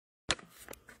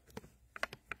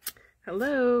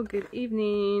Hello, good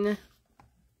evening.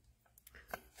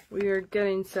 We are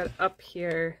getting set up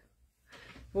here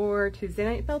for Tuesday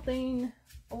night felting.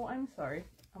 Oh, I'm sorry.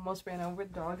 Almost ran over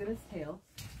the dog and his tail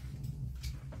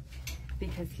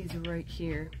because he's right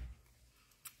here.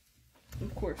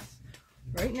 Of course,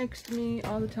 right next to me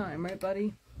all the time, right,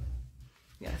 buddy?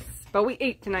 Yes, but we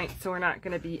ate tonight, so we're not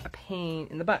going to be a pain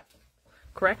in the butt.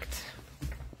 Correct?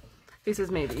 He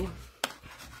says maybe.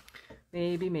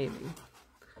 Maybe.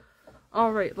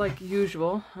 Alright, like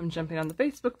usual, I'm jumping on the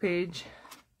Facebook page,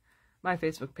 my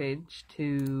Facebook page,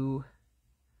 to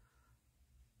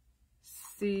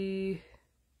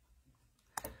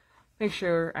make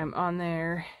sure I'm on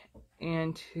there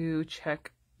and to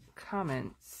check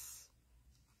comments.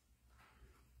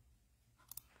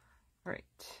 Alright.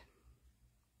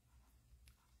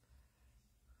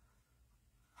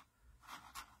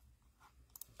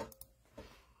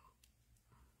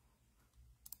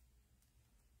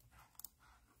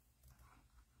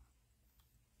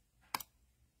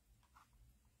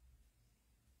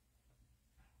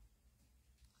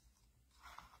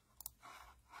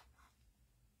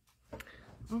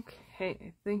 Okay,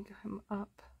 I think I'm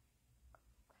up.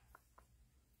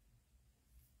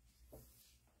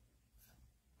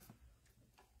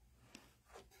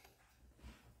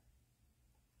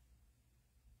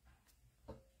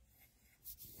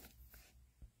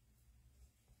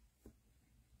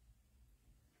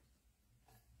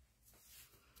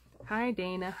 Hi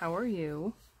Dana, how are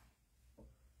you?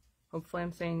 Hopefully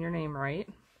I'm saying your name right.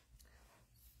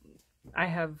 I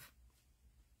have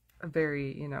a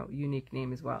very, unique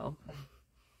name as well.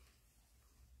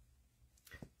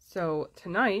 So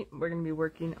tonight we're going to be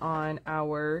working on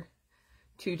our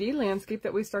 2D landscape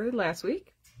that we started last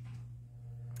week.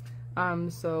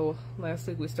 So last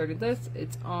week we started this.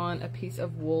 It's on a piece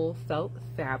of wool felt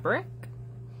fabric,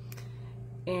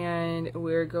 and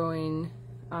we're going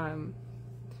to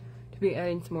be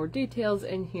adding some more details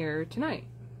in here tonight.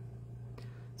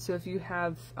 So if you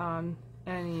have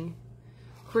any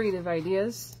creative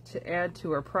ideas to add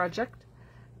to our project,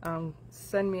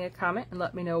 send me a comment and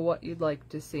let me know what you'd like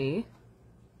to see.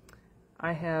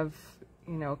 I have,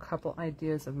 a couple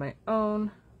ideas of my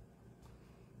own.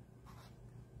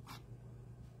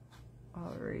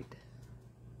 Alright.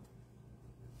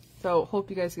 So, hope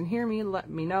you guys can hear me. Let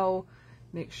me know.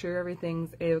 Make sure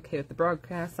everything's a-okay with the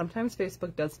broadcast. Sometimes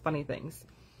Facebook does funny things.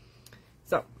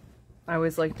 So, I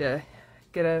always like to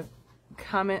get a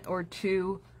comment or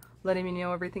two letting me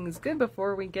know everything's good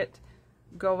before we get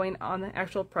going on the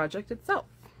actual project itself.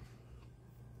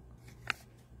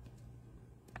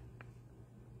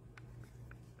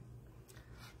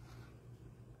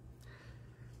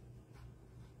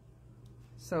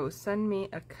 So send me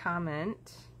a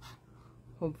comment.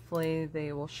 Hopefully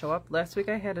they will show up. Last week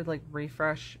I had to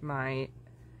refresh my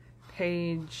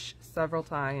page several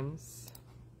times,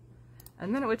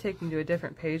 and then it would take me to a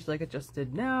different page like it just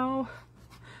did now.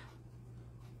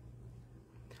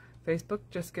 Facebook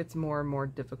just gets more and more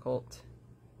difficult.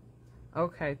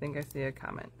 Okay, I think I see a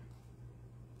comment.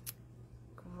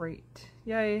 Great.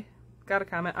 Yay. Got a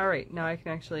comment. Alright, now I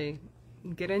can actually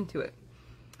get into it.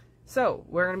 So,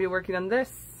 we're going to be working on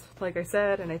this, like I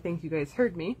said, and I think you guys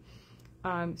heard me.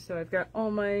 So I've got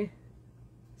all my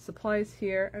supplies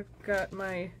here. I've got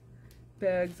my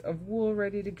bags of wool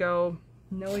ready to go.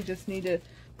 Now we just need to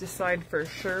decide for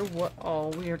sure what all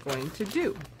we are going to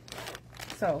do.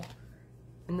 So,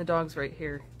 and the dog's right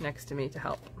here next to me to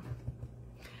help.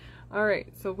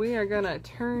 Alright, so we are gonna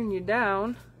turn you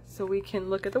down so we can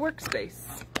look at the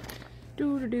workspace.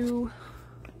 Doo-doo-doo.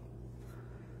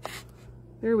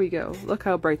 There we go. Look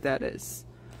how bright that is.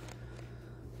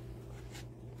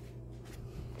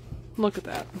 Look at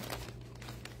that.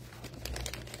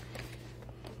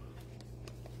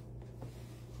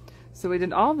 So we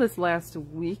did all this last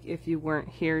week if you weren't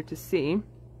here to see.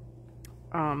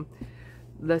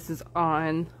 This is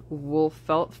on wool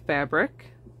felt fabric,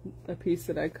 a piece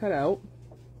that I cut out.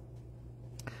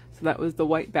 So that was the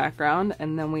white background,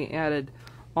 and then we added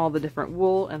all the different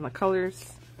wool and the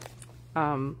colors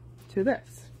to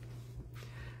this.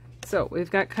 So we've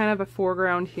got kind of a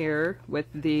foreground here with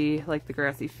the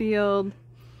grassy field,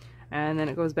 and then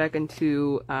it goes back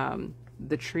into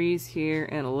the trees here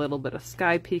and a little bit of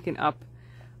sky peeking up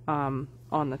on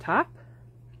the top.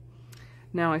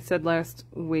 Now, I said last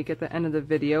week at the end of the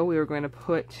video we were going to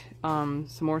put some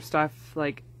more stuff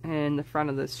in the front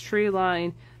of this tree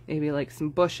line, maybe some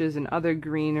bushes and other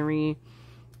greenery,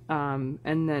 and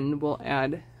then we'll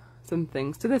add some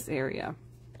things to this area.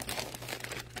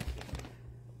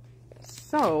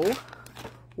 So,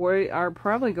 we are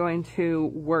probably going to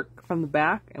work from the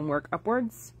back and work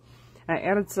upwards, I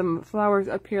added some flowers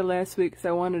up here last week because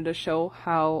I wanted to show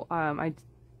how I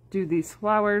do these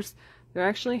flowers. They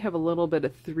actually have a little bit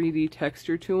of 3D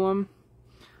texture to them.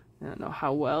 I don't know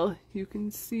how well you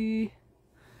can see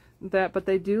that, but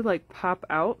they do like pop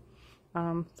out.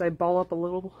 So I ball up a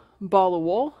little ball of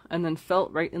wool and then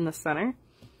felt right in the center.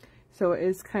 So it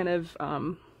is kind of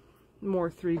more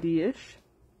 3D-ish.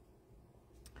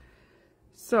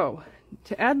 So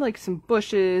to add like some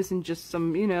bushes and just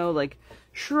some, you know, like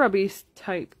shrubby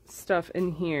type stuff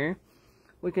in here,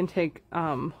 we can take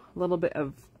a little bit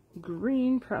of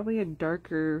green, probably a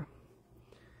darker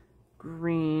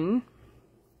green.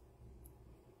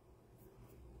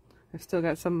 I've still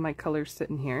got some of my colors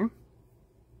sitting here.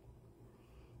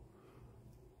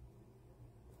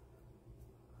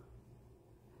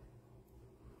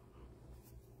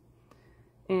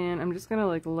 And I'm just gonna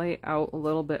like lay out a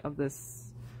little bit of this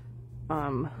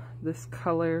this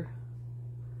color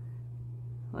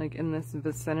like in this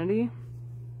vicinity.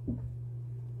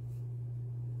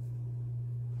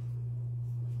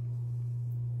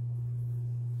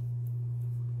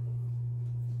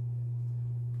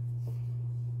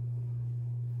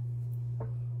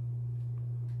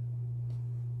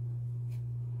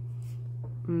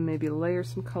 Maybe layer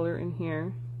some color in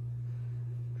here.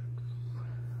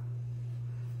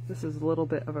 This is a little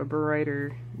bit of a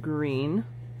brighter green,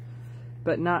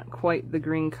 but not quite the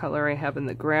green color I have in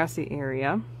the grassy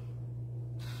area.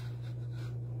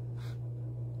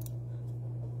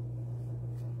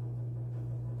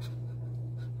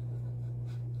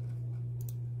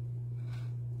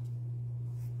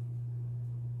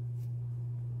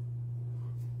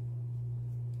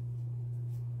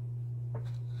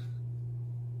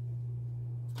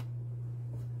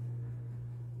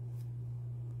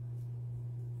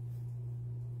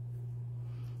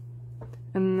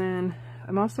 And then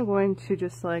I'm also going to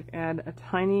just like add a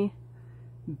tiny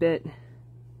bit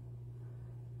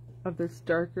of this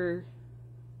darker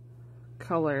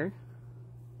color.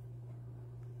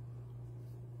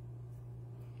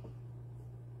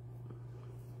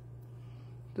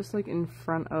 Just like in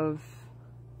front of,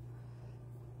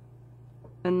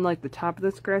 and like the top of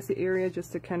this grassy area,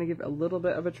 just to kind of give a little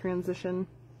bit of a transition.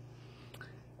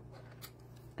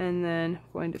 And then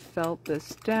I'm going to felt this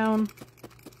down.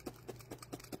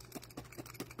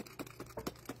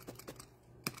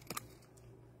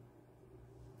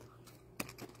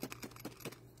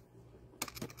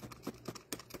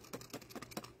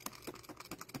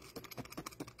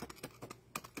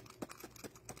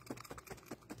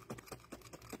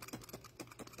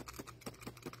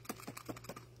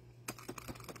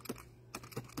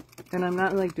 And I'm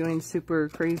not like doing super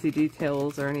crazy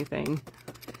details or anything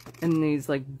in these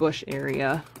like bush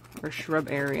area or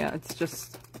shrub area. It's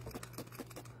just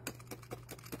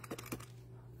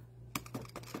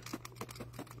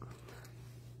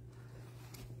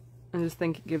I just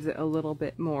think it gives it a little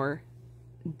bit more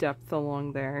depth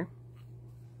along there.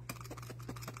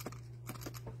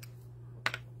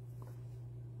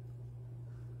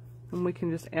 And we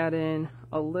can just add in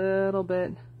a little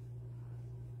bit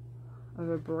of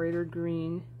a brighter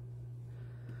green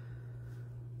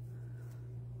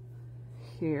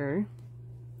here.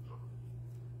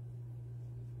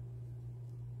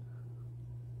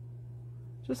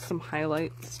 Just some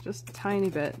highlights, just a tiny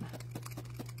bit.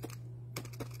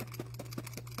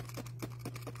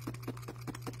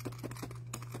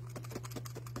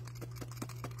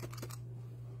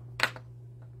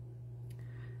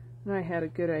 And I had a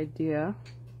good idea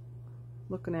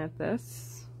looking at this,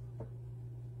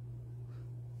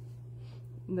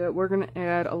 that we're going to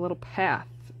add a little path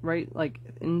right like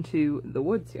into the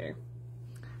woods here.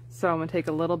 So I'm going to take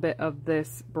a little bit of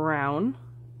this brown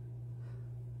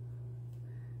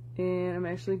and I'm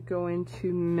actually going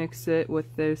to mix it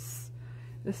with this.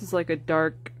 This is like a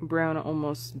dark brown,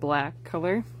 almost black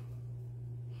color.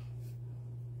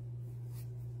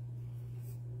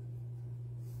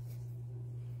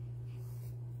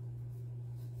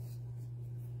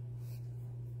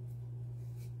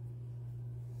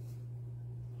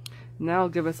 And that'll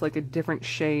give us like a different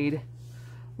shade, a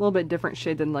little bit different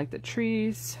shade than like the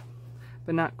trees,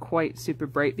 but not quite super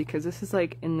bright because this is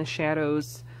like in the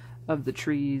shadows of the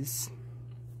trees.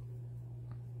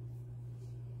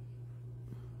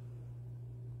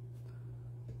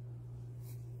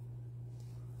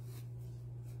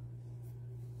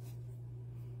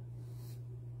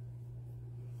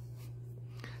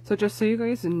 So just so you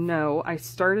guys know, I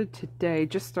started today,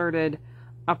 just started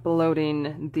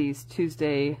uploading these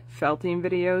Tuesday felting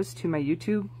videos to my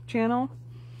YouTube channel.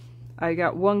 I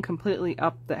got one completely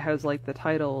up that has like the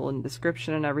title and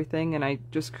description and everything, and I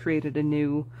just created a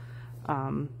new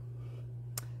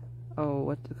oh,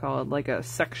 what to call it, like a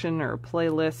section or a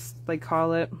playlist, they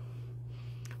call it.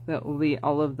 That will be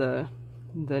all of the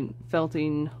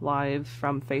felting live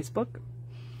from Facebook.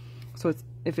 So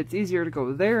if it's easier to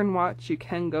go there and watch, you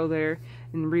can go there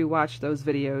and rewatch those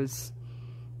videos.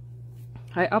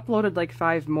 I uploaded like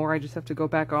 5 more. I just have to go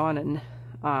back on and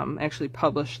actually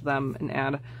publish them and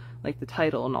add like the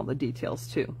title and all the details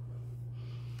too.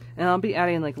 And I'll be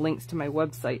adding like links to my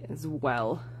website as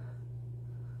well.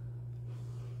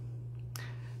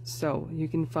 So you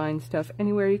can find stuff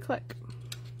anywhere you click.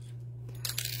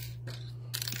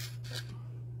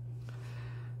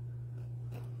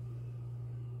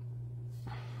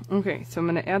 Okay, so I'm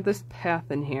going to add this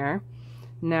path in here.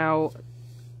 Now,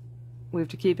 we have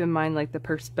to keep in mind like the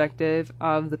perspective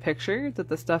of the picture, that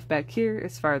the stuff back here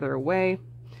is farther away.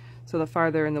 So the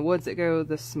farther in the woods it goes,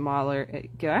 the smaller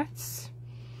it gets.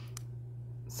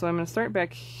 So I'm going to start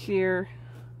back here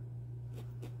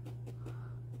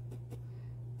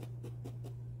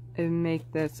and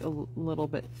make this a little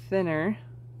bit thinner,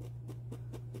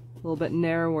 a little bit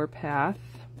narrower path.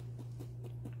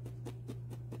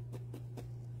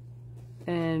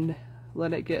 And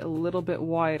let it get a little bit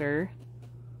wider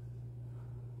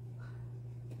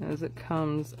as it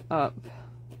comes up.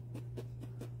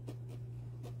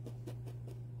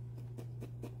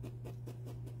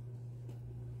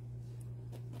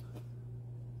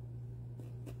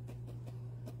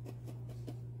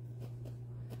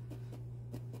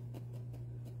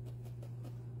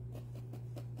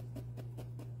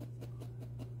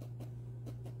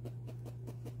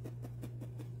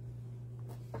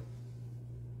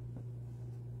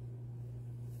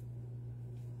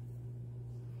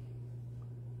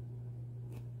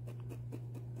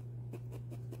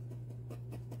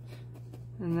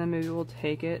 And then maybe we'll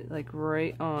take it like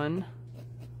right on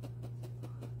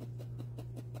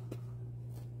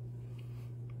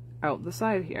out the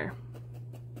side here.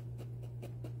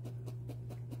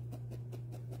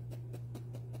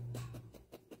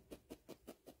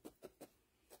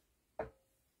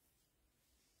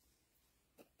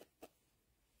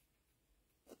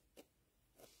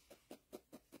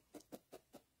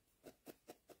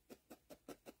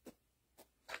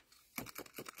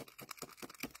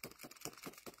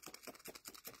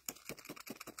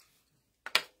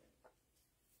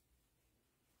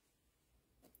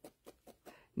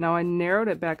 Now I narrowed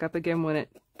it back up again when it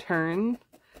turned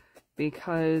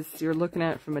because you're looking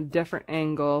at it from a different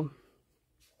angle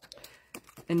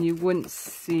and you wouldn't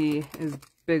see as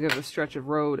big of a stretch of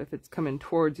road if it's coming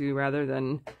towards you rather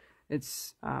than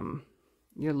it's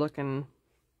you're looking.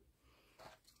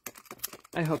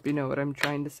 I hope you know what I'm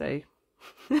trying to say.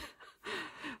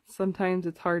 Sometimes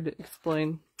it's hard to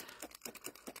explain.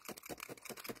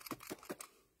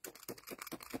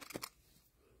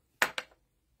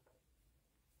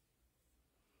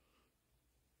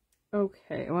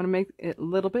 Okay, I want to make it a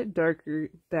little bit darker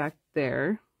back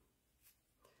there.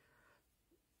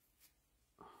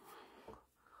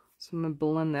 So I'm going to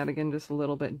blend that again just a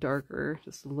little bit darker,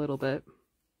 just a little bit.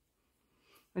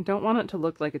 I don't want it to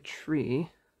look like a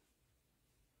tree.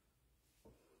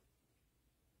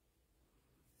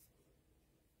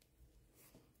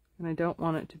 And I don't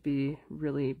want it to be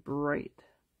really bright.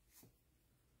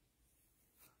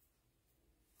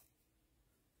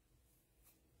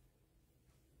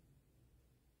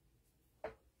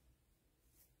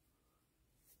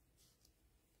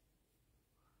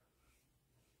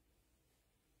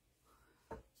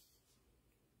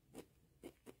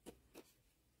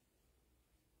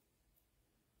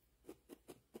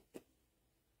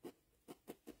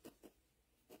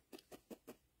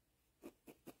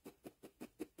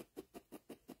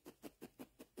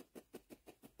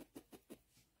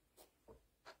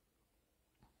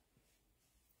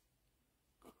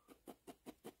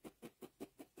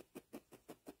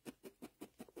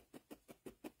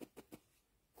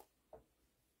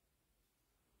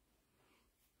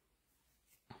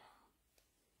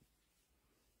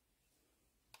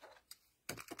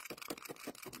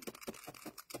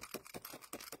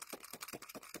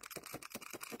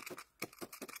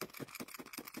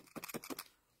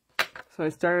 So I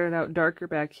started out darker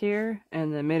back here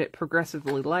and then made it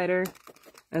progressively lighter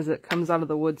as it comes out of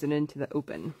the woods and into the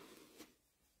open.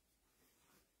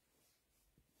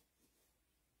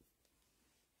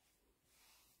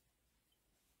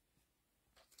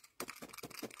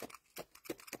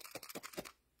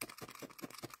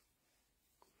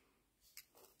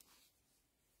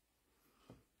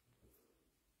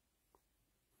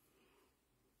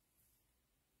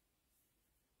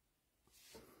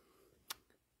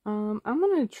 I'm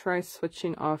going to try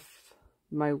switching off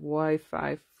my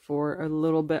Wi-Fi for a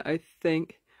little bit, I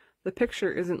think, the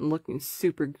picture isn't looking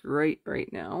super great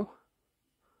right now.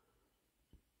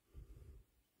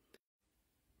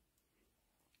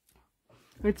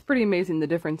 It's pretty amazing the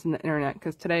difference in the internet,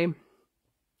 because today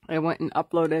I went and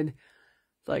uploaded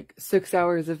like 6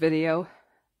 hours of video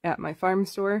at my farm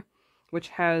store, which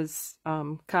has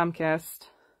Comcast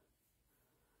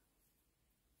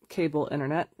cable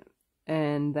internet,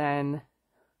 and then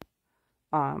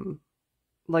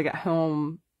like at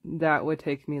home that would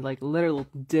take me like literal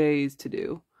days to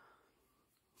do,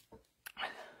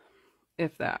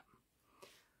 if that.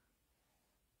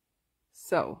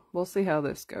 So we'll see how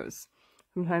this goes.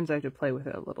 Sometimes I have to play with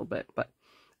it a little bit, but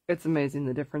it's amazing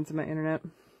the difference in my internet.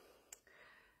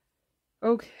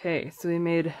 Okay, so we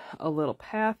made a little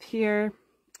path here.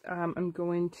 I'm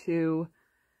going to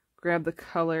grab the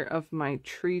color of my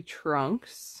tree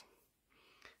trunks,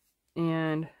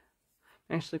 and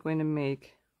I'm actually going to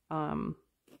make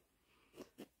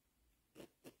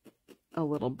a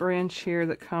little branch here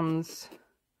that comes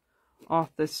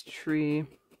off this tree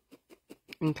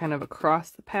and kind of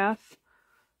across the path.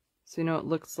 So it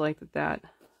looks like that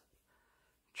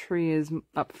tree is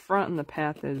up front and the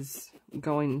path is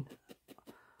going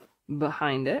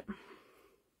behind it.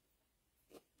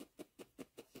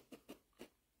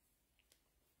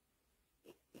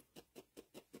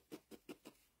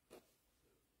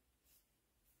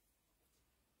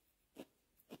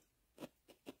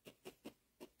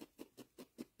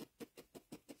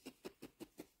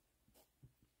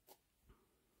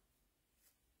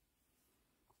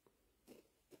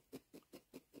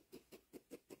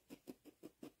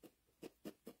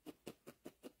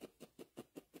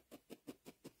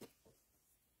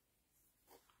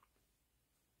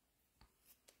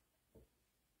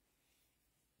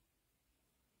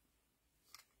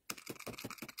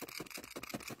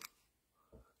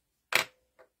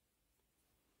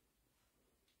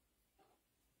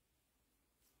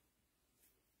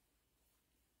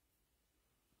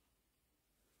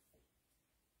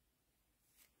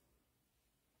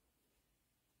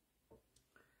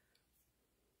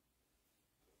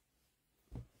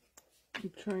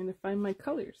 I'm trying to find my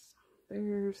colors.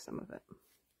 There's some of it.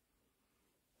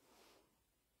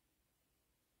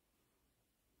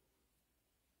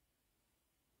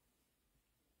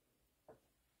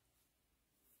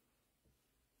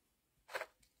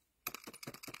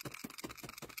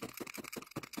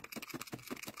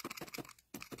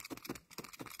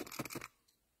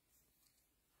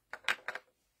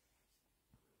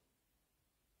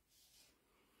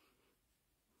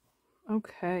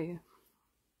 Okay.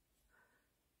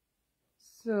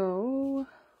 So,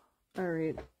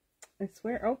 alright. I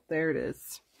swear, oh, there it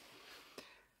is.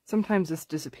 Sometimes this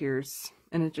disappears,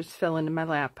 and it just fell into my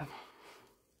lap.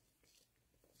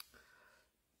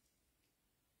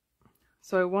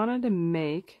 So I wanted to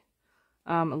make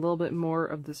a little bit more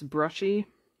of this brushy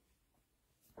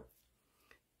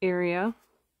area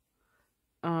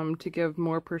to give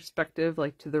more perspective,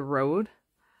 like to the road.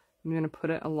 I'm going to put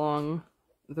it along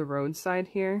the roadside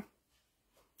here,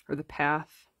 or the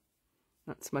path.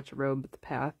 Not so much a road, but the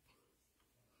path.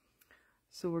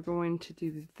 So we're going to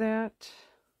do that.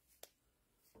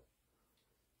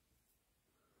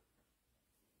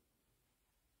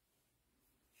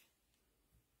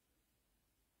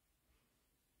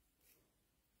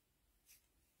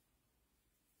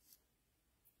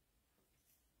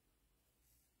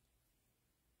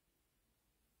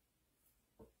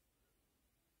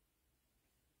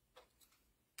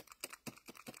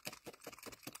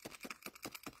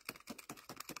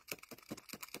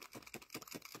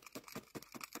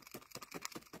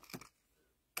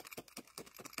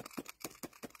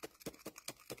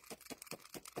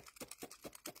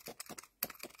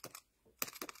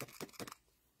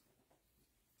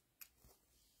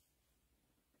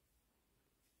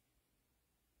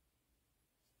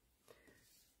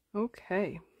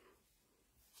 Okay.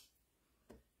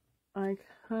 I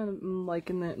kind of am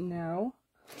liking it now.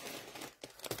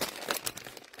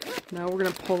 Now we're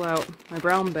going to pull out my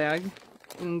brown bag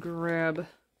and grab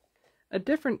a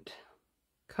different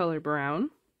color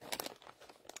brown.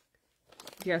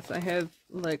 Yes, I have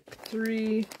like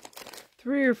three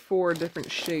or four different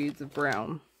shades of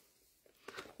brown.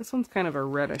 This one's kind of a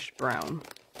reddish brown,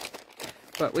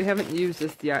 but we haven't used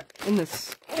this yet in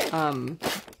this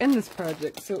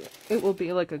project, so it will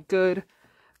be like a good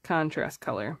contrast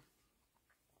color.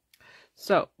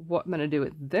 So what I'm going to do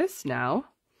with this now,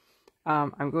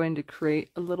 I'm going to create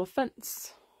a little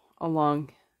fence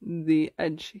along the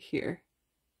edge here.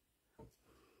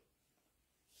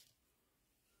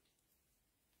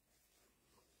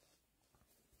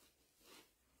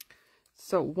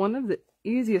 So one of the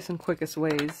easiest and quickest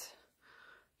ways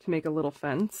to make a little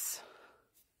fence,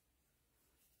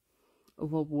 a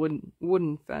little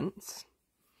wooden fence,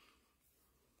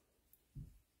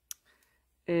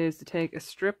 is to take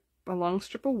a long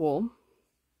strip of wool,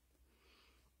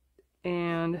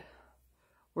 and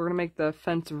we're going to make the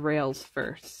fence rails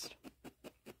first.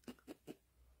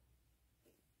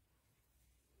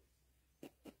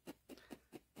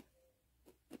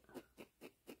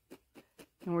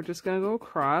 And we're just going to go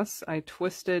across. I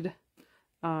twisted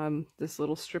this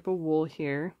little strip of wool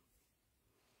here.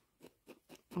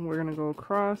 And we're going to go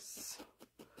across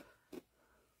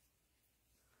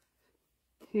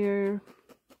here.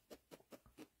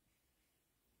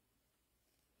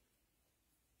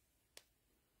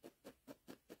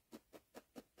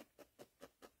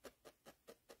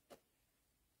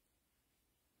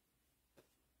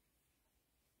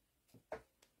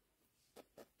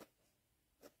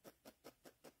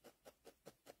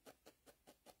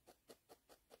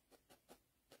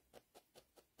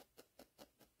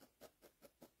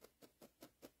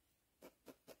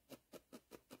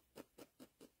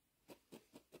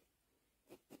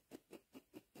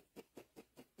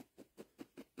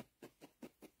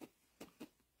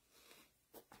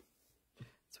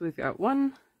 So we've got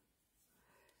one,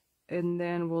 and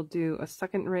then we'll do a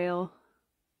second rail.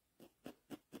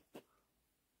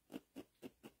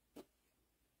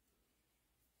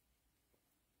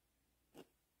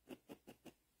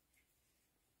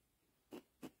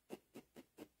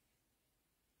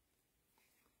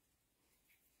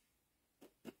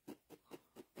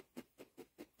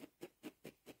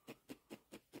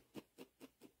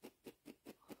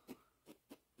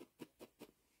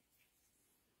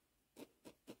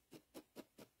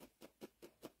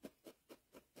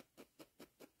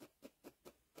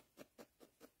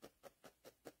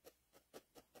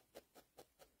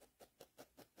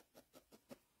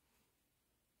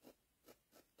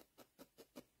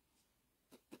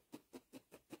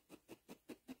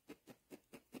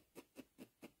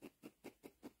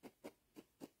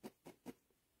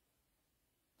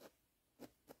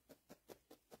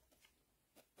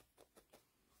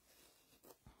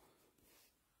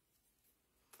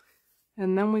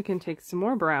 And then we can take some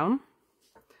more brown,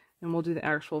 and we'll do the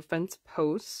actual fence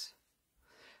posts.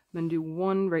 I'm going to do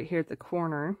one right here at the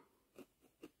corner.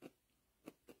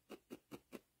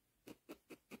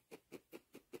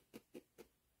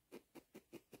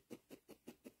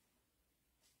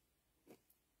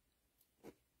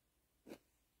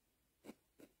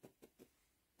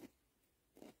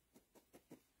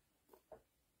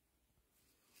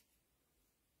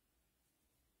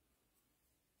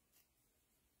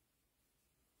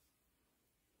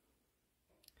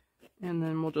 And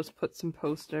then we'll just put some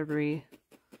posts every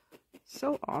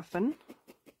so often.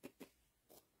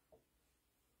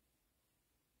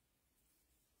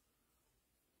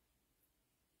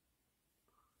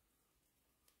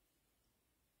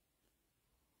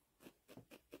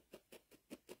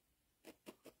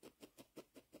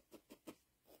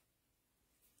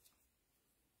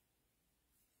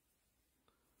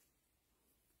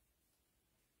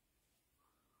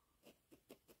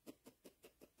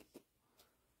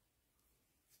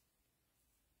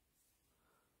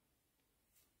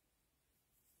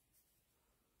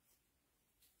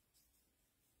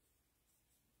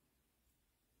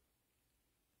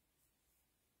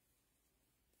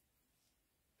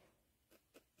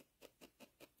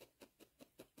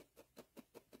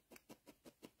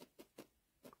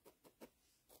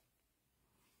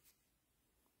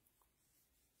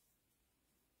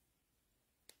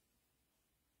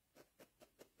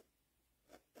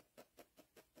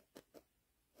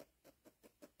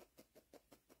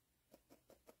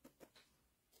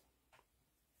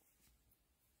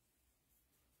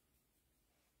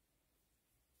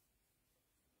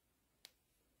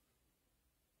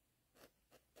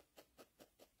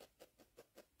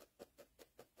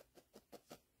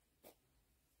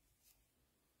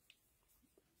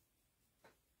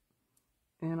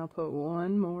 And I'll put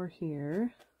one more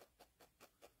here.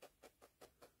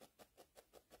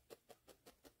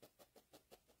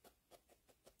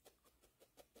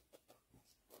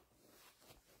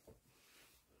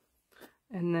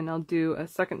 And then I'll do a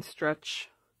second stretch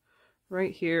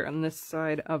right here on this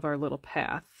side of our little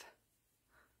path.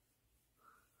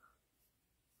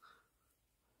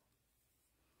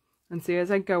 And see,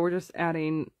 as I go, we're just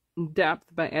adding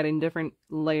depth by adding different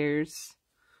layers.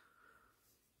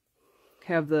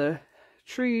 Have the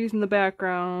trees in the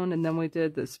background, and then we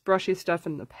did this brushy stuff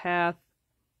in the path.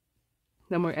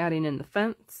 Then we're adding in the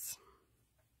fence.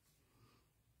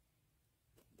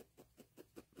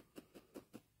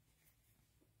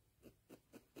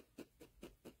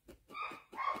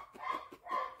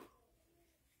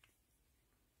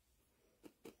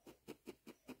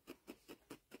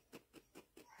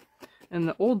 And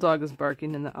the old dog is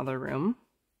barking in the other room.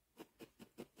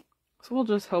 So we'll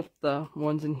just hope the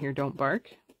ones in here don't bark.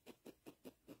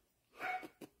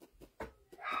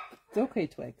 It's okay,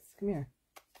 Twigs. Come here.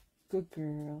 Good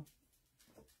girl.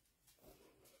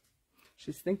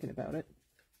 She's thinking about it.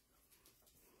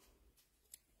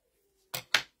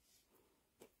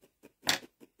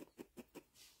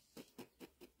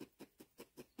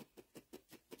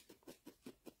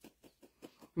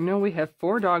 You know, we have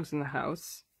 4 dogs in the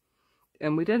house,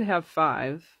 and we did have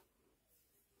 5,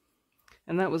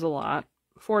 and that was a lot.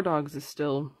 4 dogs is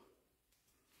still,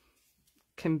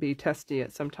 can be testy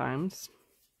at sometimes.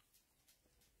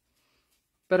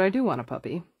 But I do want a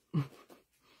puppy.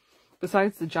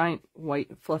 Besides the giant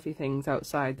white fluffy things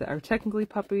outside that are technically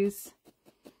puppies,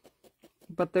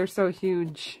 but they're so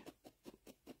huge,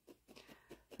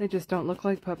 they just don't look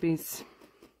like puppies.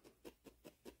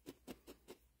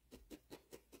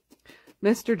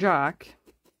 Mr. Jock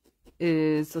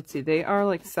is, let's see, they are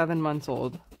like 7 months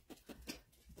old.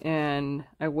 And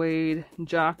I weighed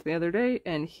Jock the other day,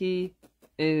 and he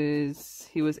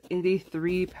was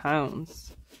 83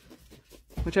 pounds.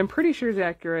 Which I'm pretty sure is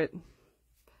accurate.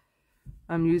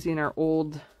 I'm using our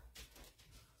old,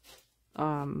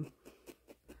 like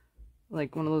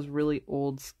one of those really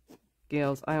old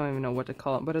scales. I don't even know what to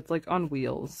call it, but it's like on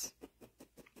wheels.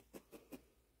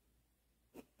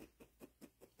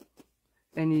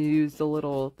 And you use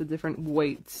the different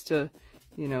weights to,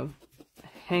 you know,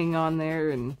 hang on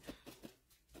there, and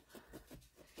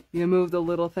you move the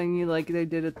little thingy like they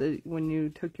did at when you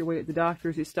took your weight at the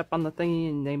doctor's. You step on the thingy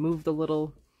and they move the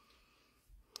little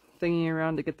thingy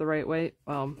around to get the right weight.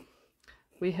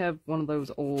 We have one of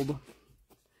those old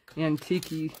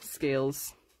antique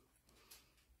scales,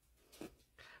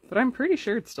 but I'm pretty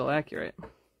sure it's still accurate.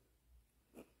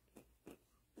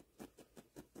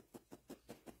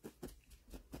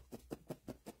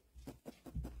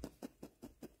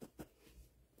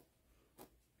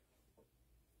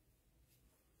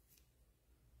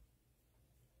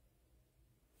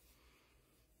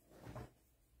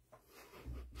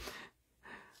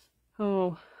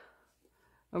 Oh,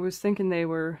 I was thinking they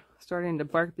were starting to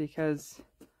bark because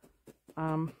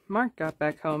Mark got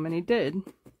back home, and he did.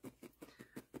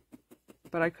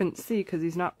 But I couldn't see because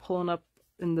he's not pulling up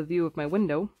in the view of my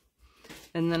window.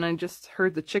 And then I just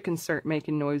heard the chickens start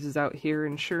making noises out here,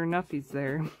 and sure enough, he's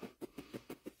there.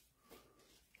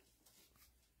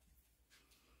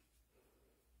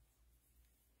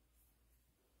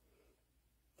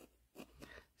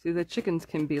 See, the chickens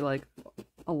can be like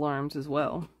alarms as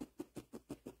well.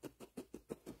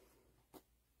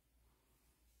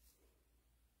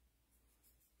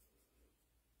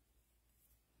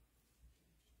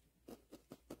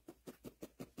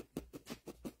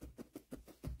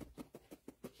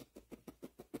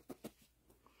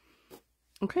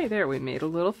 Okay, there, we made a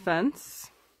little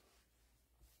fence.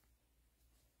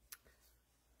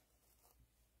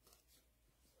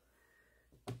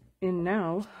 And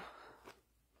now,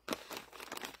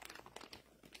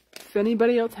 if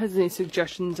anybody else has any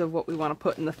suggestions of what we want to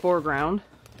put in the foreground,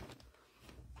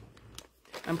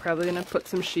 I'm probably going to put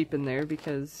some sheep in there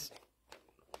because,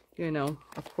 you know,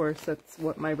 of course, that's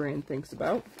what my brain thinks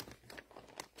about.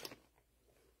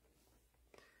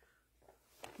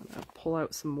 I'm going to pull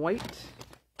out some white.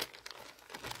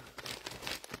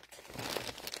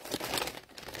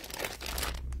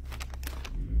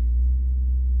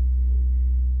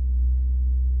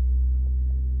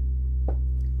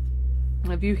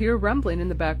 If you hear rumbling in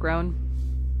the background,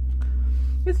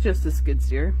 it's just a skid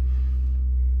steer.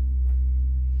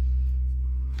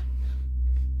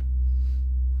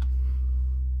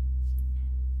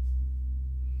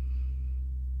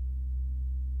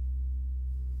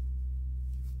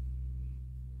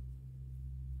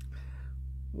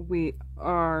 We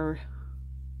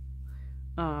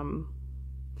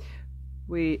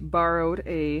borrowed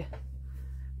a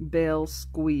bale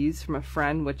squeeze from a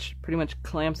friend, which pretty much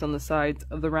clamps on the sides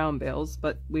of the round bales,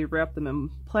 but we wrap them in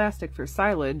plastic for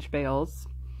silage bales.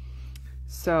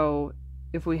 So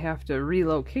if we have to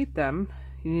relocate them,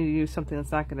 you need to use something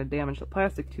that's not going to damage the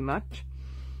plastic too much.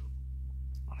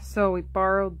 So we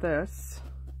borrowed this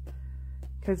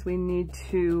because we need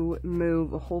to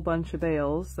move a whole bunch of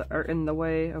bales that are in the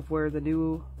way of where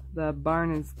the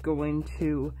barn is going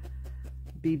to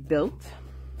be built.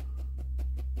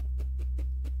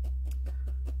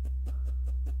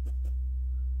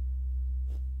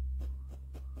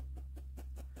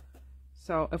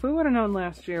 So if we would have known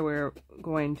last year we were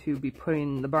going to be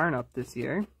putting the barn up this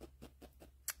year,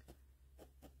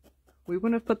 we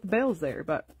wouldn't have put the bales there,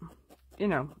 but you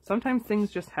know, sometimes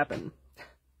things just happen.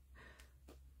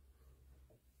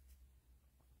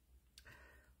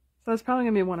 So that's probably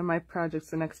going to be one of my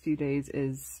projects the next few days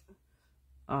is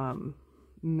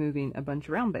moving a bunch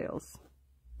of round bales.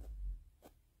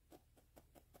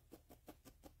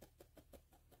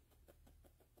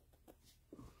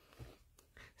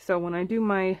 So when I do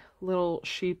my little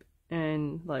sheep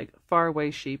and like far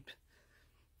away sheep,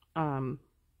 I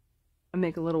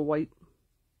make a little white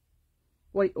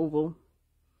oval,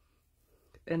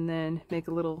 and then make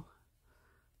a little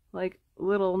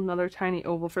another tiny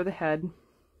oval for the head.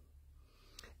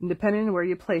 And depending on where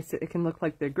you place it, it can look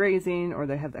like they're grazing or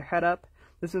they have their head up.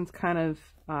 This one's kind of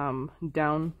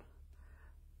down.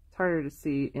 It's harder to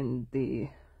see in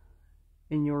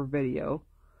your video,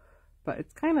 but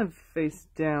it's kind of face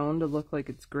down to look like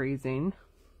it's grazing.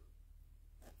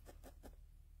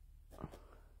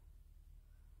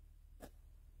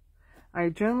 I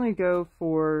generally go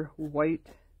for white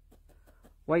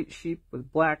sheep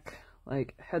with black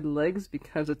like head legs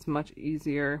because it's much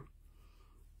easier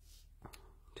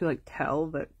to like tell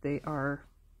that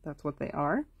that's what they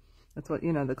are. That's what,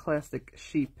 you know, the classic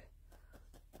sheep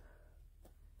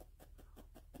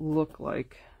look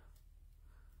like,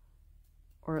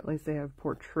 or at least they have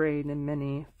portrayed in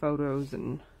many photos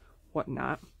and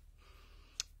whatnot.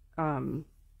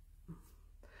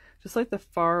 Just like the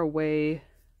far away,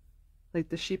 like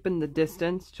the sheep in the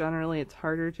distance, generally it's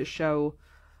harder to show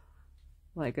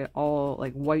like all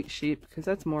like white sheep, because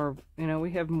that's more, you know,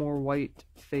 we have more white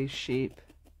face sheep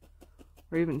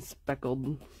or even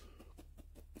speckled,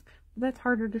 but that's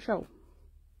harder to show.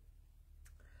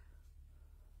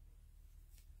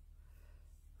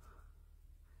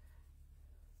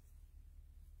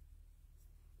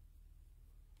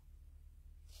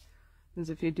 As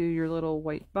if you do your little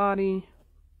white body,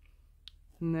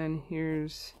 and then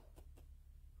here's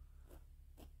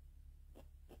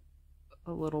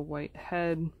a little white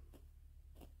head.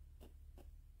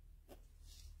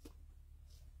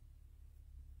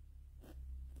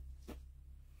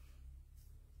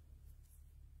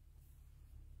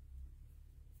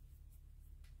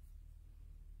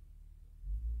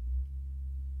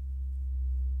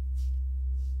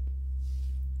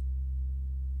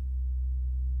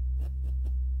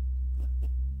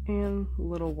 And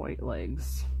little white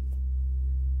legs.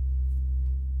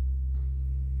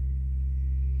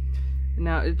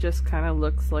 Now it just kind of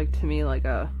looks like to me like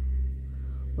a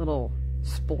little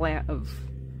splat of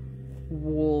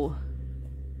wool,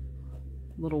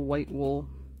 little white wool.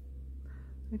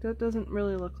 Like that doesn't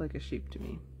really look like a sheep to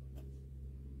me.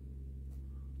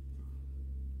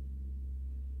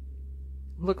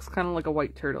 Looks kind of like a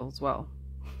white turtle as well.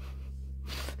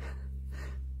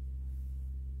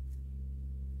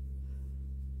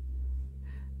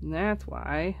 And that's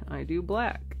why I do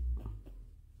black.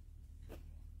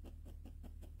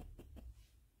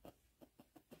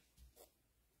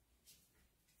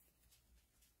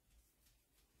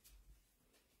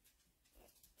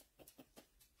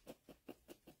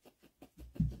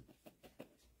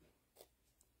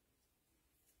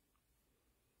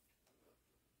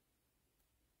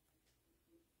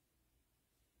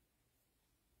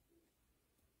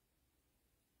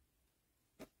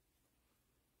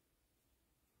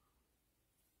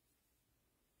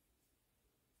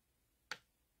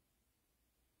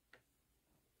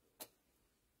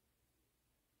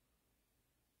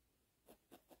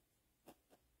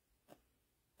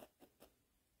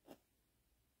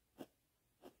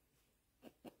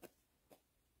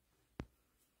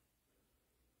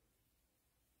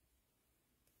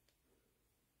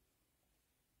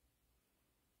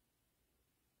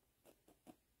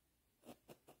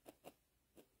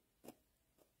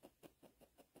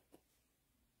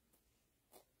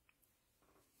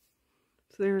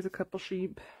 So there's a couple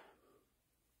sheep.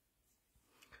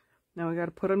 Now we got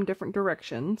to put them different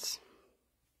directions.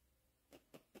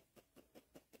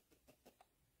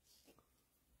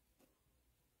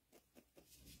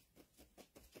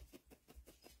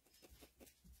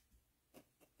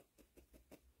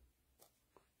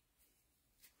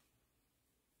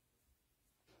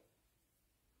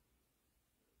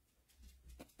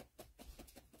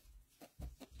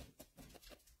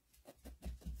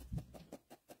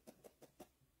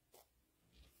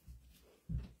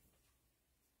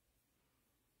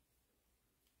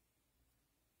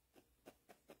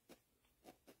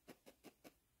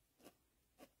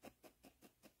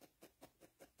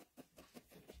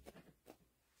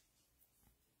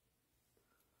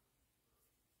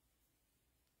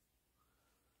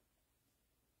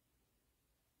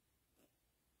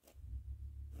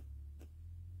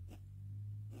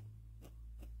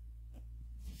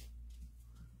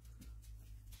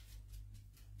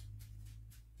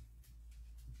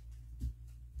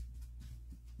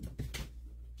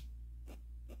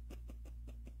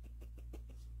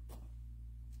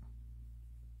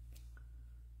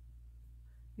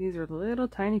 These are little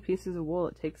tiny pieces of wool.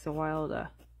 It takes a while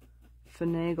to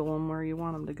finagle them where you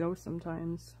want them to go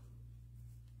sometimes.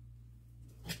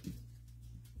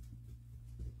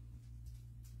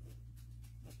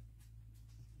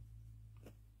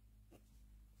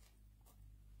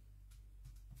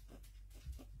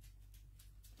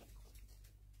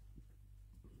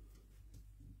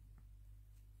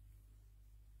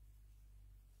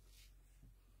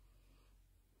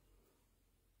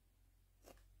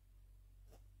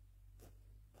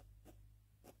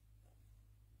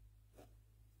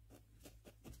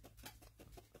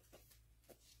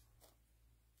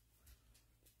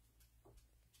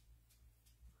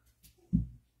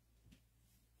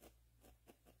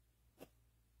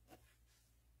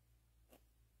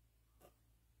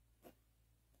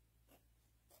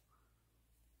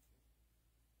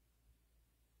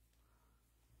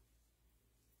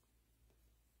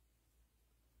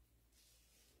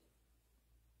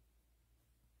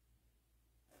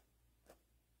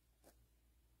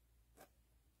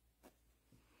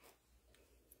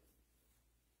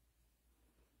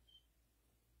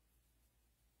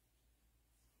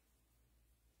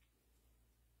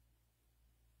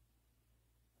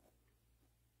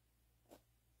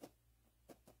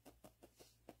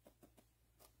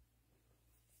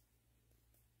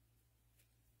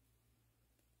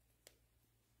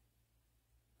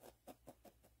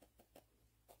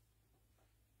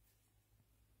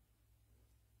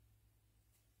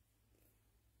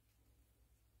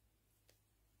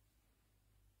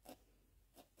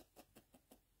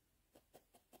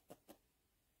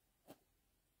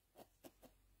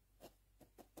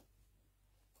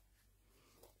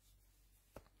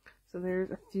 So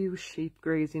there's a few sheep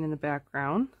grazing in the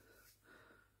background.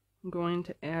 I'm going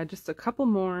to add just a couple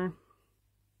more,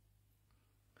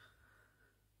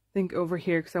 I think, over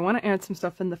here, because I want to add some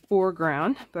stuff in the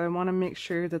foreground, but I want to make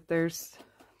sure that there's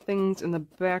things in the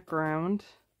background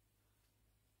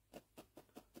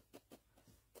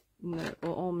and that it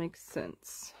will all make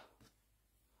sense.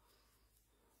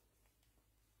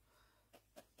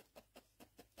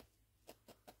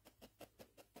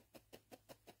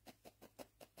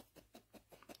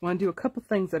 I want to do a couple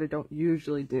things that I don't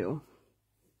usually do,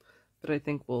 but I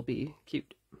think will be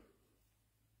cute.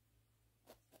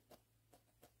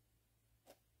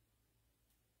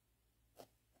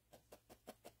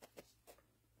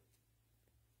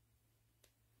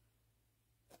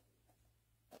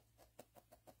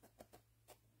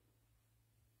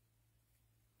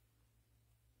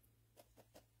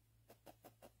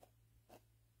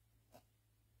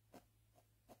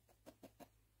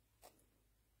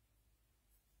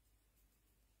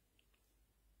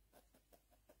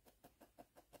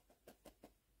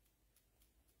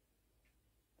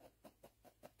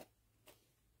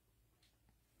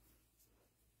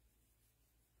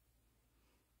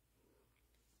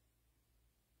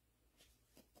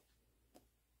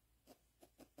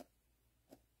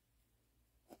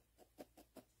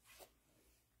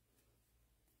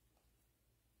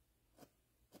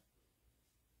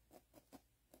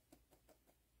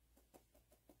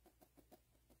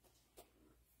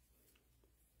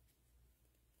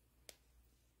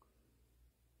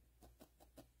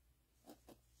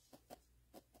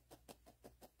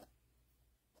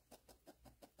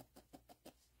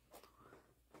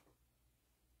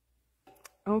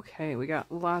 Okay, we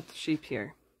got lots of sheep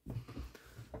here.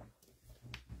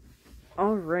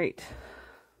 All right.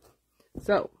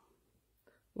 So,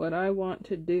 what I want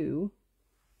to do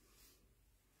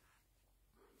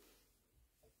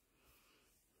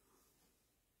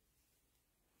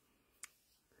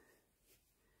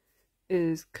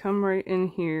is come right in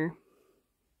here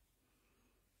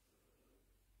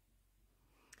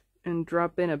and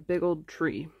drop in a big old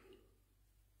tree.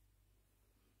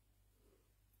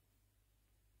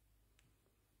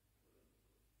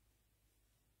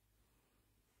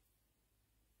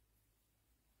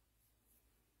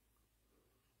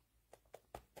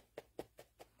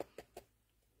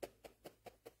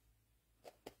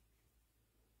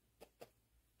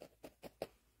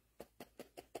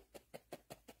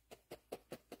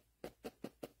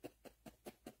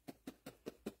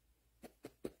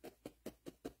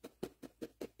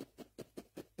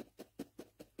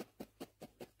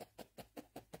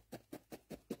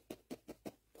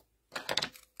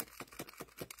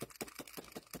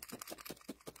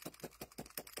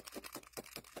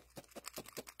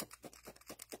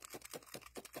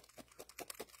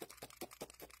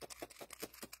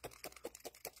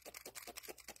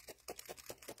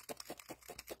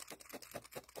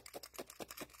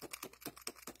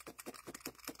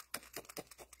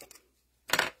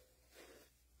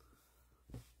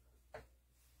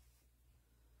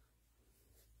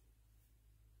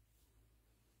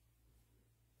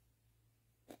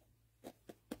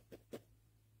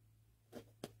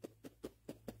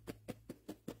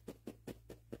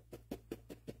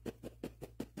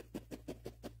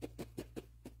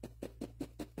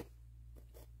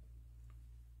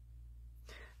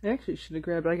 I actually should have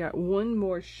grabbed, I got one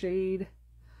more shade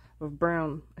of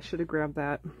brown. I should have grabbed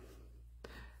that.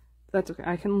 That's okay.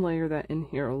 I can layer that in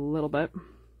here a little bit.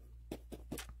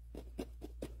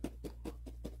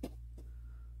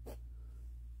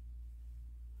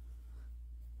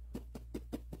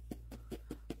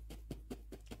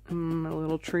 My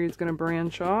little tree is going to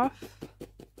branch off.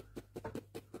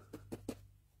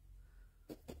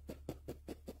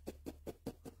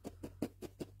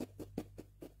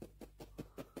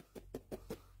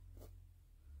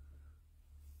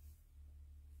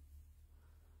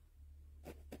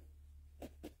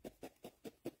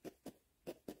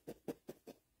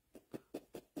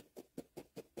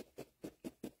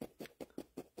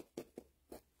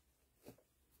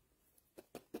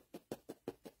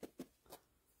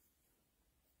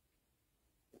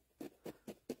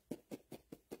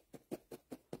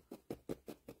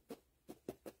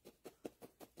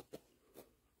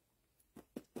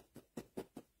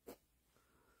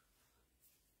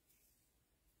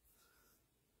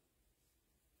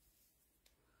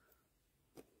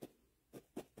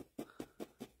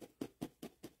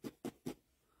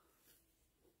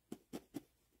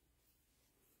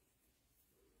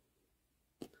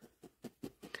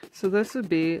 So this would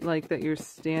be like that you're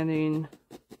standing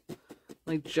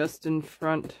like just in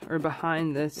front or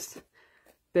behind this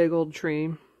big old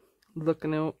tree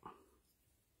looking out.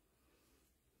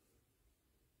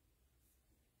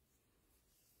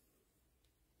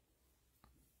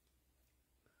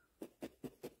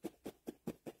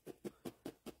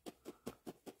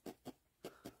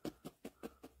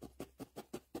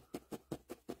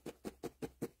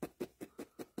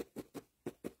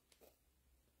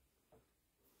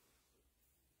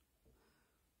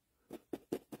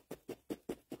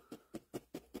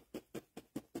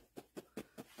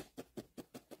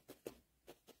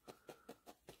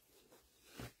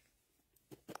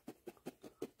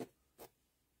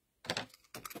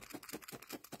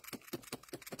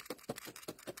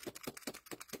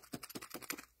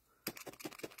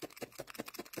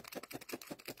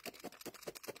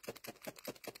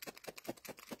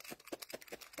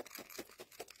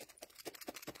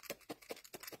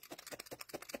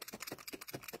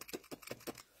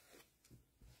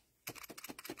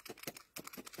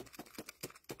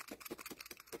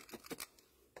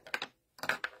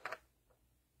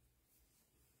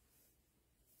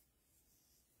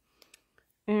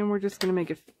 And we're just going to make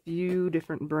a few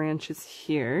different branches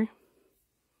here.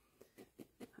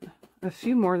 A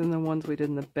few more than the ones we did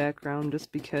in the background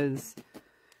just because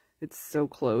it's so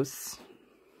close.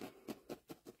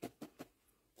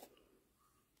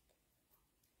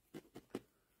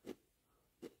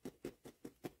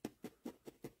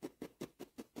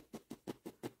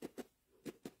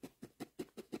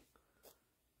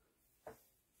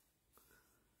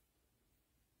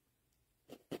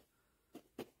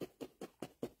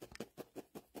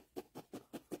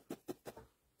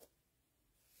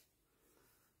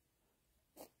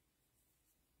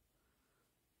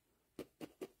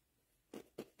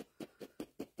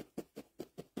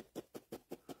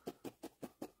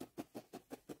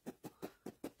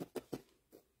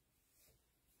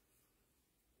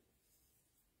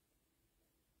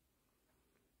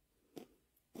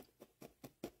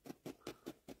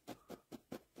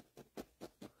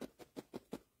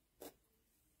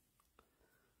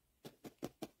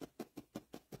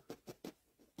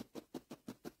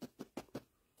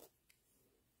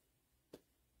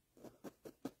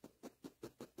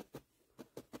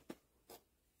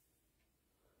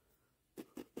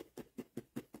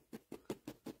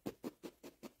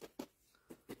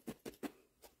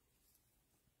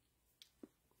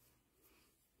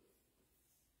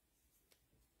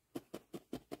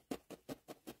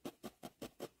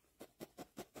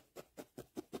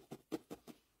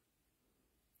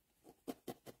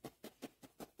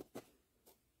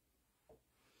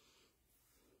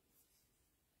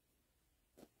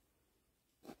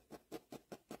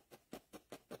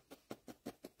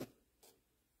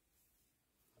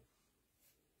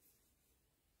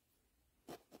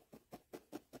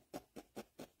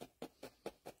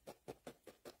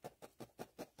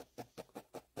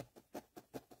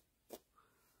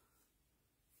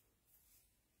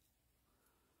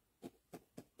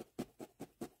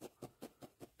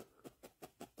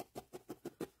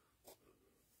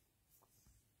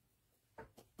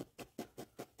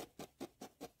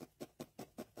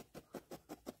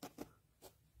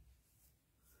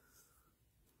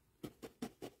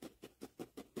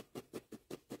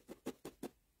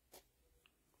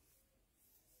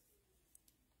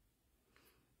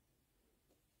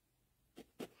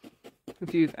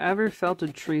 If you've ever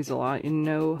felted trees a lot, you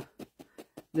know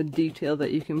the detail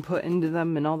that you can put into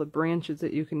them and all the branches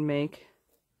that you can make.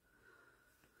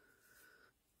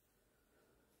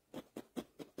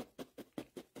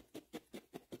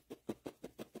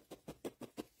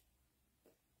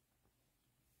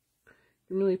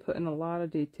 I'm really putting a lot of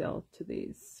detail to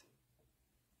these.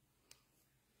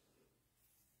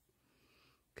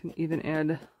 Can even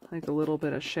add like a little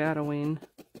bit of shadowing.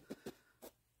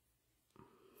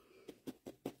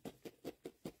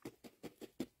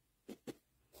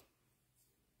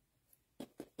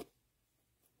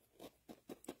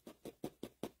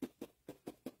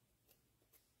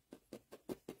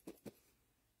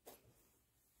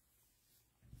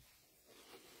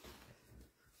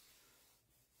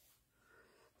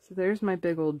 So there's my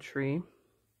big old tree.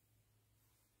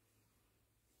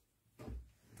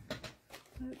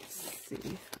 Let's see.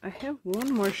 I have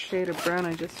one more shade of brown.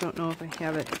 I just don't know if I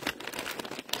have it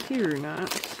here or not.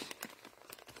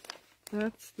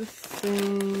 That's the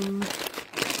same. Is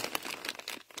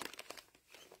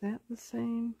that the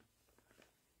same?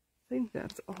 I think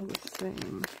that's all the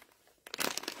same.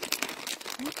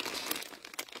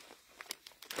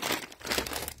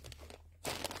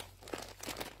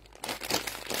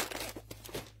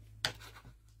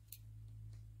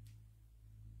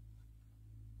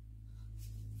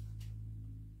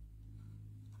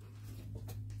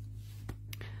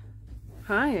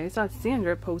 Hi, I saw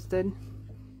Sandra posted.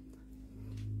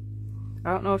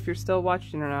 I don't know if you're still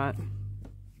watching or not,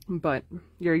 but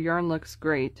your yarn looks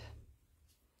great.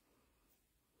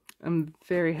 I'm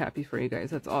very happy for you guys.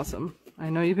 That's awesome. I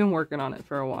know you've been working on it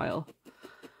for a while.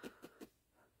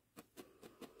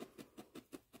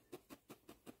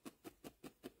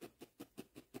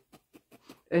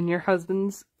 And your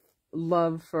husband's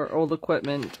love for old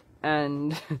equipment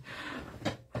and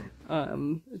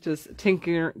just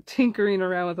tinkering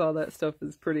around with all that stuff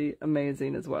is pretty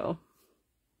amazing as well.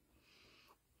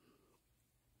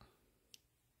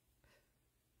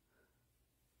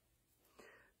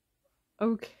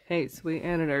 Okay, so we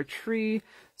added our tree,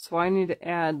 so I need to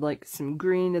add like some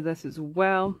green to this as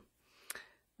well.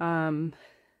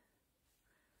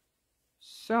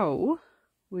 So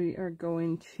we are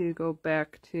going to go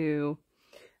back to,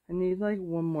 I need like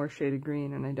one more shade of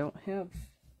green, and I don't have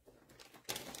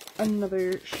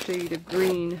another shade of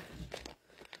green.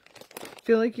 I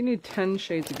feel like you need 10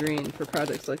 shades of green for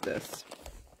projects like this.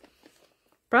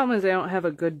 Problem is I don't have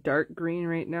a good dark green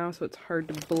right now, so it's hard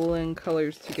to blend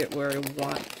colors to get where I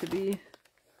want to be.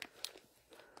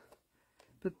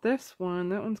 But this one,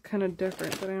 that one's kind of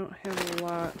different, but I don't have a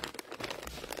lot.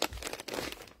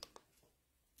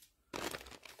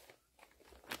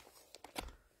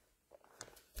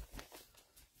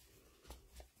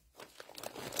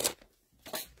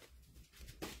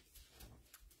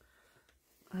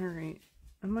 Alright,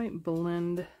 I might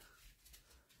blend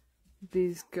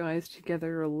these guys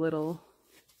together a little.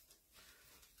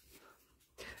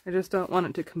 I just don't want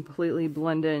it to completely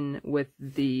blend in with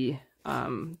the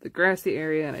grassy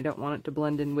area, and I don't want it to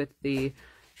blend in with the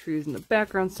trees in the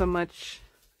background so much.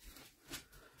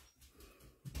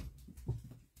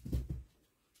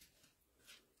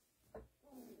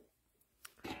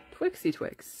 Twixie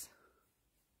Twix.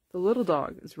 The little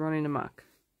dog is running amok.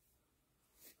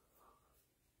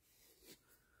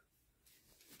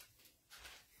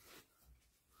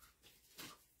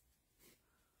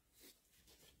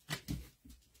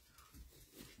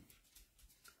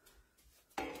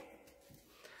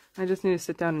 I just need to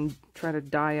sit down and try to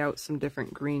dye out some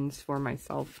different greens for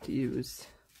myself to use.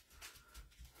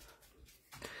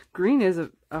 Green is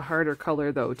a harder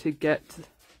color though to get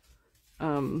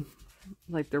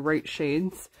like the right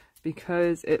shades,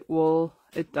 because it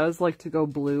does like to go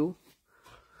blue,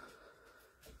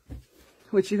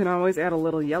 which you can always add a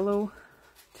little yellow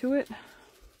to it.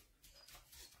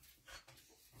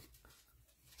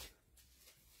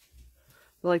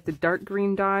 Like the dark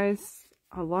green dyes,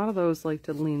 a lot of those like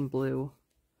to lean blue.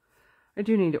 I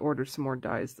do need to order some more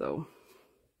dyes though.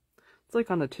 It's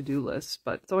like on the to-do list,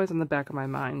 but it's always in the back of my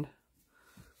mind.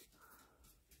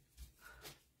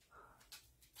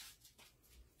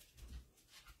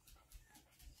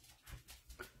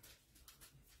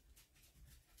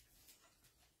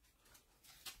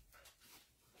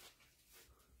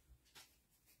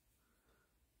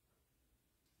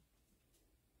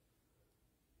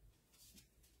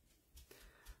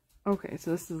 Okay, so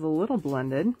this is a little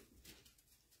blended.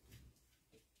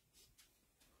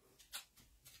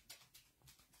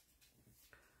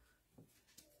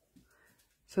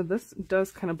 So this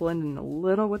does kind of blend in a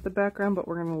little with the background, but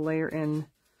we're going to layer in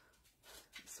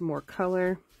some more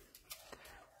color.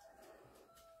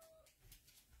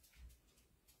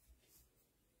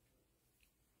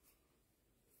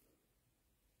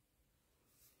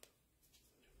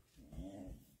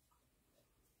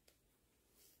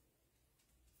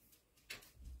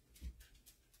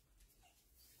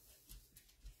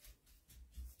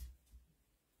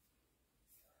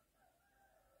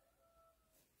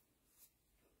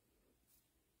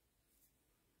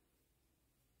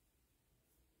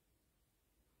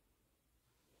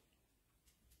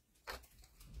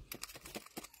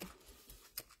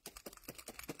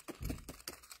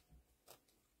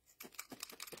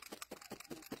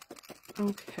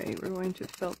 Okay, we're going to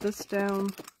felt this down.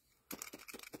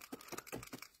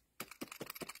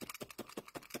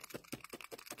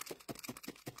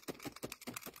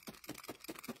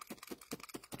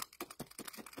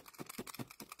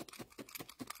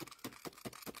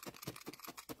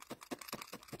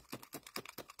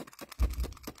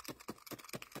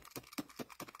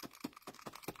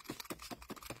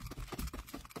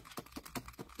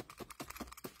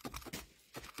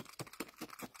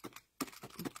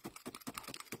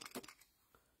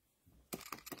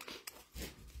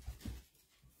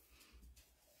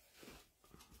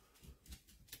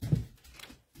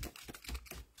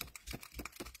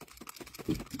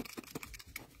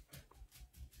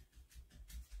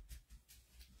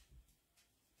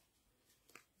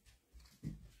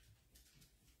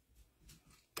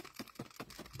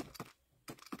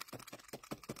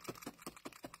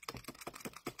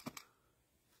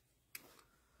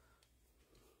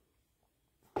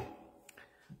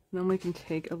 Then we can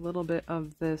take a little bit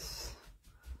of this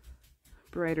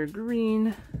brighter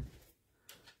green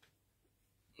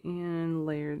and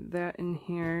layer that in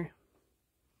here.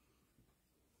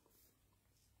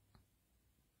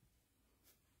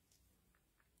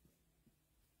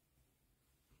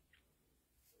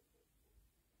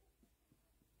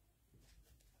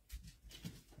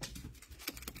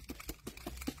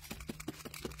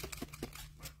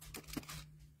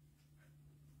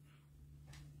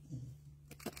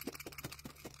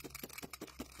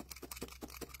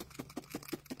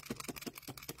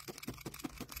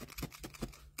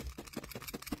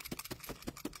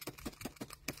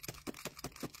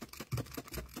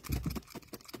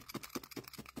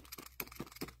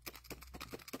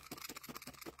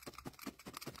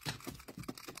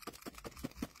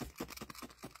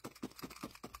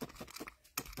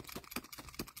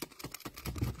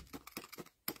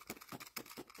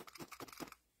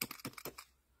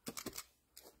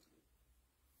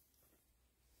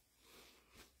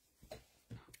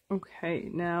 Okay,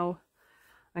 now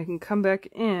I can come back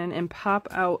in and pop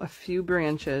out a few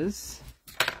branches,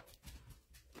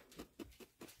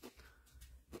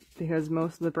 because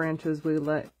most of the branches we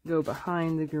let go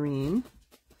behind the green,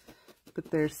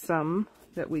 but there's some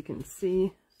that we can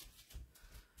see,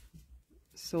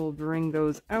 so we'll bring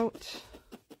those out.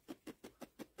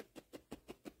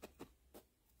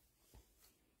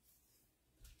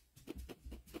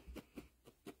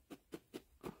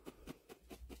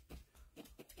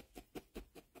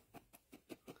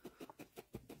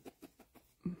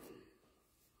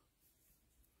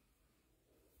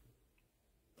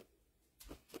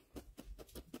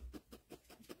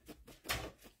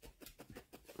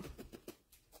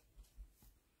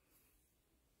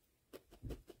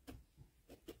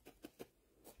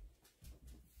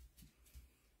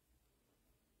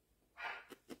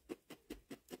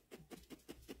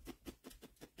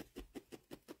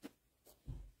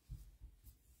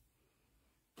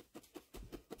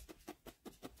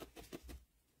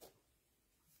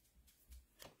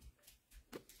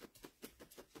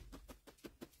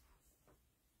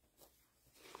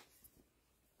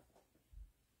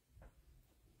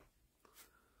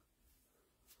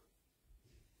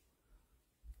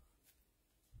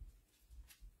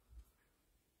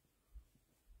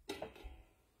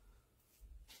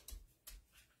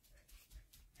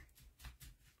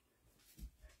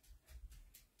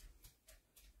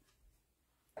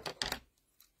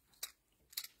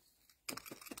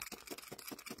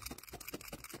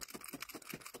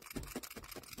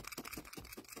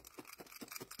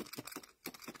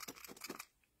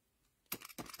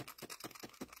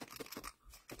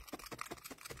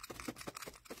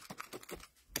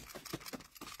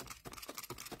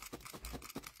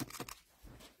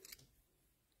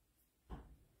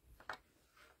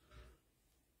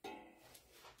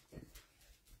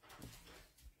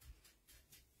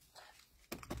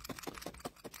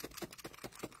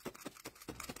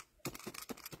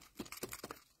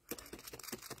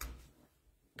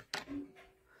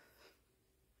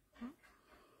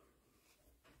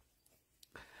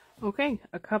 Okay,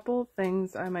 a couple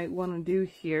things I might want to do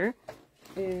here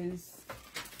is,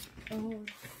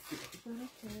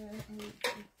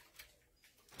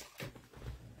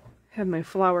 have my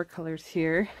flower colors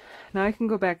here. Now I can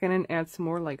go back in and add some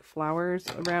more like flowers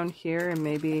around here, and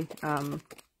maybe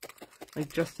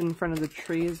like just in front of the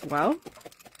tree as well.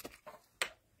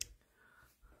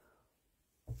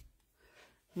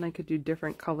 And I could do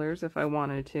different colors if I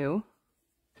wanted to.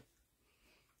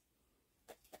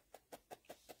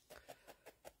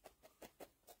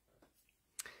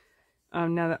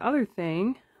 Now the other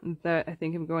thing that I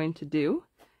think I'm going to do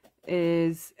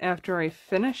is, after I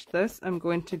finish this, I'm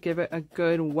going to give it a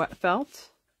good wet felt.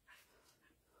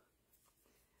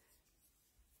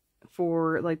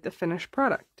 for like the finished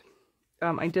product.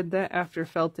 I did that after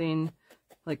felting,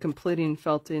 like completing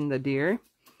felting the deer,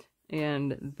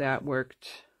 and that worked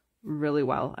really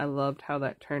well. I loved how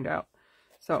that turned out.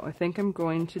 So I think I'm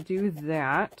going to do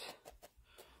that.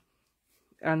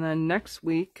 And then next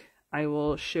week, I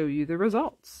will show you the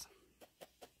results.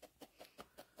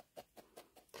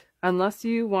 Unless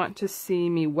you want to see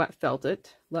me wet felt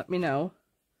it, let me know.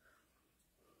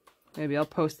 Maybe I'll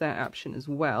post that option as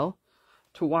well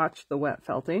to watch the wet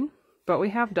felting. But we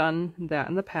have done that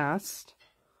in the past.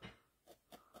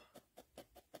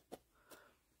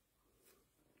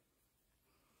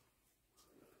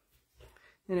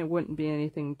 And it wouldn't be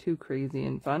anything too crazy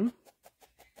and fun.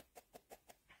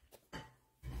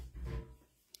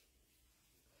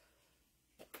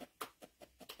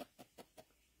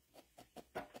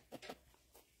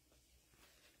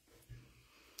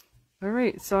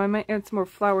 Alright, so I might add some more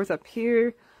flowers up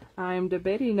here. I'm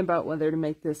debating about whether to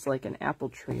make this like an apple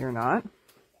tree or not.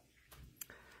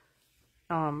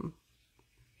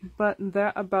 But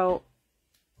that about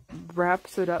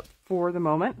wraps it up for the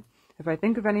moment. If I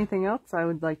think of anything else I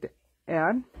would like to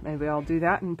add, maybe I'll do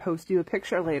that and post you a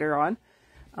picture later on.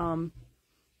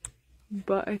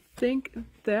 But I think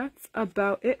that's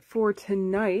about it for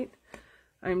tonight.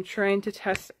 I'm trying to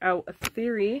test out a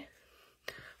theory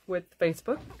with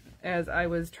Facebook as I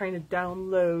was trying to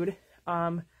download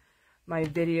my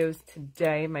videos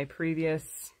today, my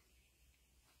previous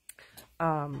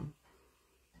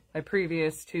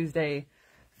Tuesday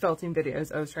felting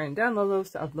videos. I was trying to download those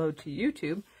to upload to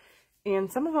YouTube,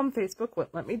 and some of them Facebook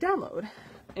wouldn't let me download,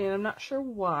 and I'm not sure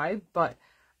why, but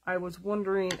I was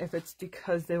wondering if it's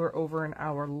because they were over an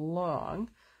hour long,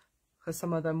 because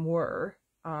some of them were,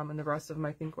 and the rest of them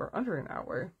I think were under an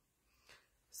hour.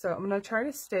 So I'm going to try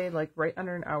to stay like right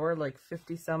under an hour, like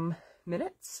 50 some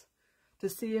minutes, to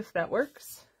see if that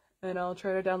works. And I'll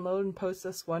try to download and post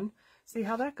this one, see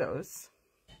how that goes.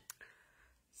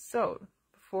 So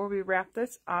before we wrap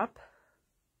this up,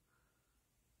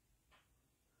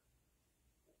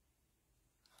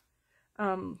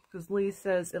 because Lee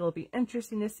says it'll be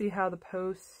interesting to see how the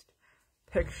post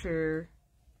picture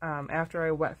after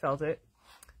I wet felt it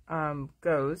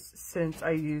goes, since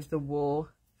I used the wool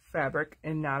fabric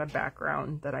and not a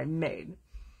background that I made.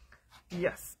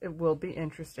 Yes, it will be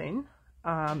interesting.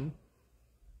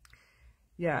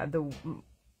 Yeah, the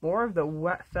more of the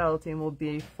wet felting will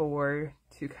be to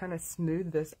kind of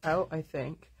smooth this out, I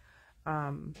think,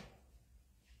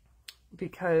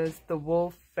 because the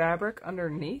wool fabric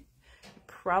underneath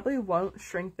probably won't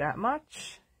shrink that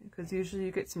much, because usually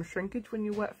you get some shrinkage when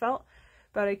you wet felt,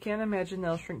 but I can't imagine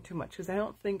they'll shrink too much, because I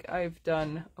don't think I've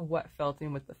done a wet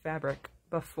felting with the fabric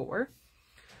before.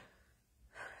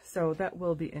 So that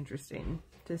will be interesting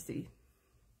to see.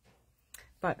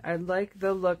 But I like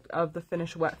the look of the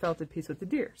finished wet felted piece with the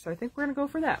deer, so I think we're gonna go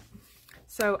for that.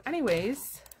 So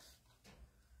anyways,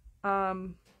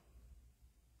 all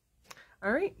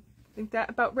right, I think that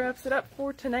about wraps it up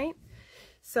for tonight.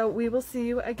 So we will see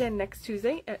you again next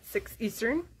Tuesday at 6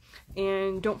 Eastern.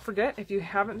 And don't forget, if you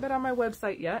haven't been on my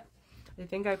website yet, I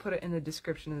think I put it in the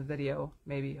description of the video,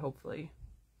 maybe, hopefully.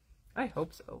 I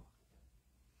hope so.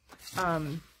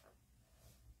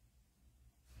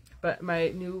 But my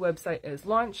new website is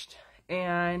launched,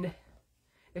 and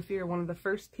if you're one of the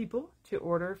first people to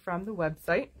order from the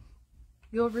website,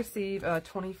 you'll receive a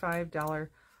 $25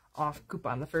 off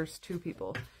coupon, the first 2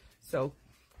 people. So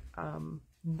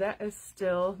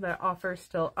that offer is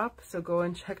still up, so go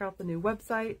and check out the new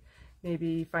website,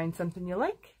 maybe find something you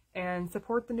like, and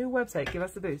support the new website. Give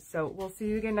us a boost. So we'll see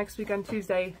you again next week on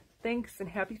Tuesday. Thanks, and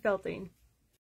happy felting.